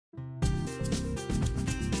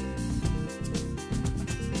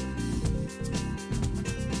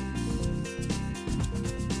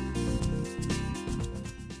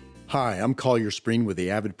Hi, I'm Collier Spreen with the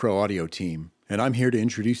Avid Pro Audio team, and I'm here to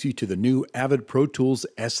introduce you to the new Avid Pro Tools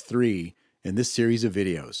S3 in this series of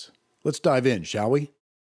videos. Let's dive in, shall we?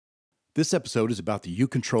 This episode is about the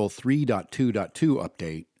EuControl 3.2.2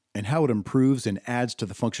 update and how it improves and adds to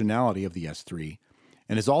the functionality of the S3,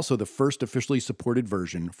 and is also the first officially supported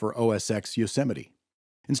version for OSX Yosemite.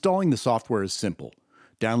 Installing the software is simple.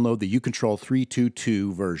 Download the EuControl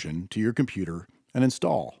 3.2.2 version to your computer and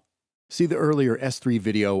install. See the earlier S3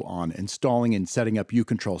 video on installing and setting up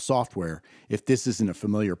EuControl software if this isn't a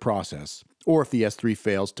familiar process, or if the S3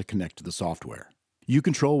 fails to connect to the software.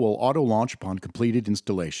 EuControl will auto-launch upon completed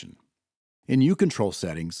installation. In EuControl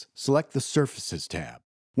settings, select the Surfaces tab.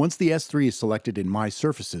 Once the S3 is selected in My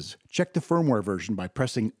Surfaces, check the firmware version by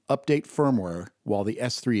pressing Update Firmware while the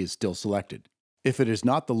S3 is still selected. If it is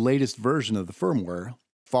not the latest version of the firmware,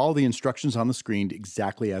 follow the instructions on the screen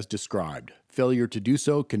exactly as described. Failure to do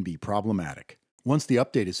so can be problematic. Once the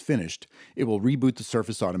update is finished, it will reboot the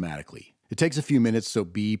Surface automatically. It takes a few minutes, so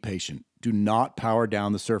be patient. Do not power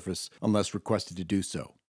down the Surface unless requested to do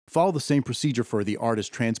so. Follow the same procedure for the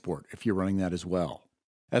Artist Transport if you're running that as well.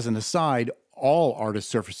 As an aside, all Artist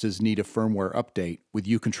Surfaces need a firmware update with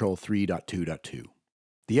EuControl 3.2.2.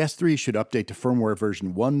 The S3 should update to firmware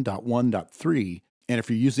version 1.1.3, and if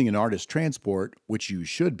you're using an Artist Transport, which you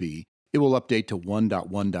should be, it will update to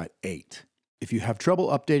 1.1.8. If you have trouble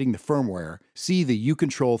updating the firmware, see the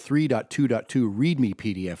EuControl 3.2.2 README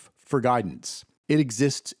PDF for guidance. It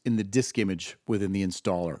exists in the disk image within the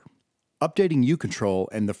installer. Updating EuControl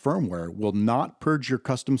and the firmware will not purge your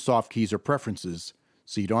custom Softkeys or preferences,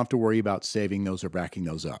 so you don't have to worry about saving those or backing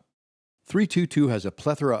those up. 3.2.2 has a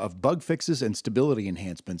plethora of bug fixes and stability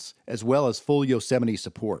enhancements, as well as full Yosemite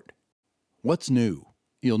support. What's new?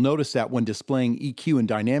 You'll notice that when displaying EQ and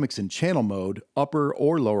dynamics in channel mode, upper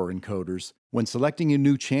or lower encoders, when selecting a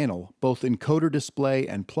new channel, both encoder display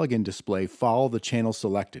and plugin display follow the channel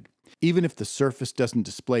selected. Even if the Surface doesn't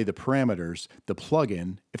display the parameters, the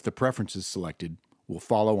plugin, if the preference is selected, will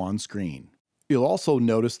follow on screen. You'll also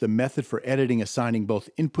notice the method for editing assigning both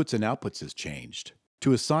inputs and outputs has changed.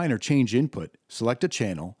 To assign or change input, select a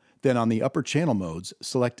channel, then on the upper channel modes,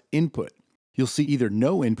 select Input. You'll see either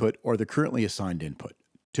no input or the currently assigned input.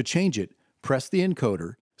 To change it, press the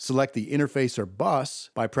encoder, select the interface or bus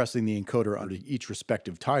by pressing the encoder under each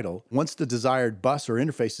respective title. Once the desired bus or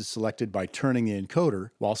interface is selected by turning the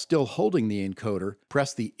encoder, while still holding the encoder,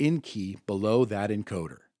 press the In key below that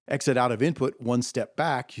encoder. Exit out of input one step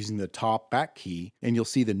back using the top back key, and you'll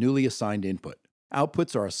see the newly assigned input.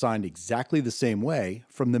 Outputs are assigned exactly the same way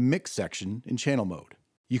from the Mix section in channel mode.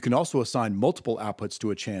 You can also assign multiple outputs to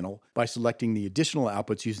a channel by selecting the additional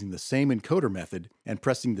outputs using the same encoder method and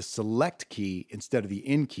pressing the Select key instead of the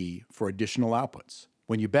In key for additional outputs.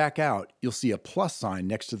 When you back out, you'll see a plus sign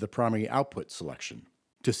next to the primary output selection.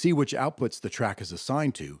 To see which outputs the track is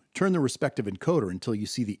assigned to, turn the respective encoder until you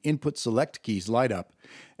see the Input Select keys light up,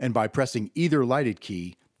 and by pressing either lighted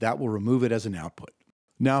key, that will remove it as an output.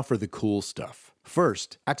 Now for the cool stuff.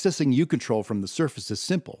 First, accessing EuControl from the Surface is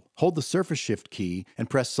simple. Hold the Surface Shift key and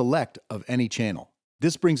press Select of any channel.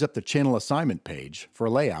 This brings up the channel assignment page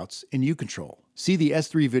for layouts in EuControl. See the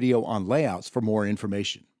S3 video on layouts for more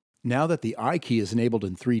information. Now that the I key is enabled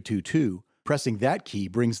in 3.2.2, pressing that key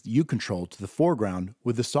brings the EuControl to the foreground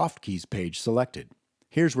with the Softkeys page selected.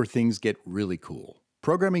 Here's where things get really cool.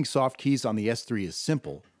 Programming Softkeys on the S3 is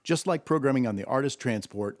simple, just like programming on the Artist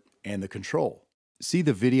Transport and the Control. See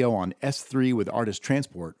the video on S3 with Artist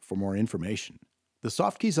Transport for more information. The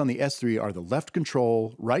Softkeys on the S3 are the left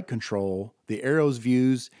control, right control, the arrows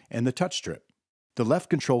views, and the touch strip. The left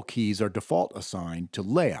control keys are default assigned to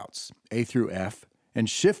layouts, A through F, and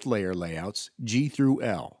shift layer layouts, G through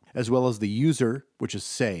L, as well as the user, which is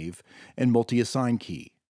save, and multi-assign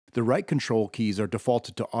key. The right control keys are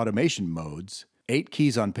defaulted to automation modes, 8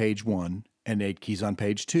 keys on page 1 and 8 keys on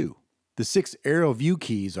page 2. The 6 arrow view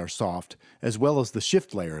keys are soft, as well as the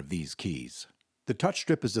shift layer of these keys. The touch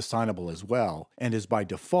strip is assignable as well, and is by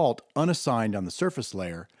default unassigned on the surface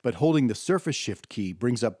layer, but holding the Surface Shift key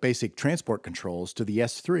brings up basic transport controls to the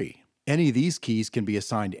S3. Any of these keys can be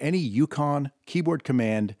assigned any EuCon, keyboard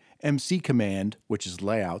command, MC command, which is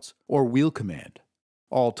layouts, or wheel command.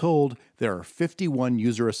 All told, there are 51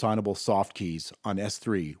 user-assignable Softkeys on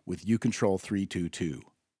S3 with EuControl 3.2.2.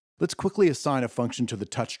 Let's quickly assign a function to the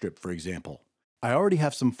touch strip, for example. I already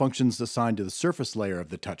have some functions assigned to the surface layer of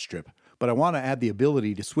the touch strip, but I want to add the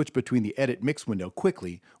ability to switch between the Edit Mix window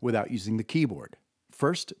quickly without using the keyboard.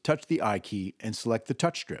 First, touch the I key and select the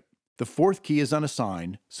touch strip. The 4th key is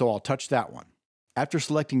unassigned, so I'll touch that one. After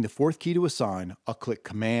selecting the 4th key to assign, I'll click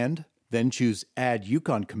Command, then choose Add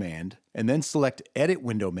EuCon Command, and then select Edit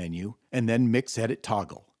Window menu, and then Mix Edit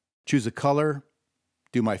Toggle. choose a color,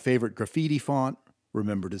 do my favorite graffiti font,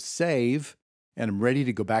 remember to save, and I'm ready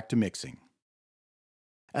to go back to mixing.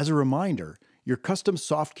 As a reminder, your custom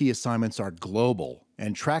Softkey assignments are global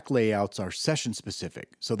and track layouts are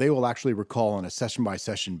session-specific, so they will actually recall on a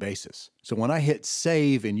session-by-session basis. So when I hit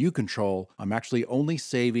Save in EuControl, I'm actually only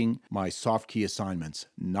saving my Softkey assignments,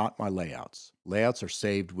 not my layouts. Layouts are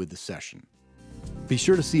saved with the session. Be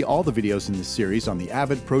sure to see all the videos in this series on the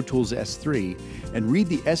Avid Pro Tools S3 and read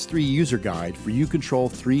the S3 user guide for EuControl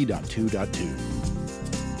 3.2.2.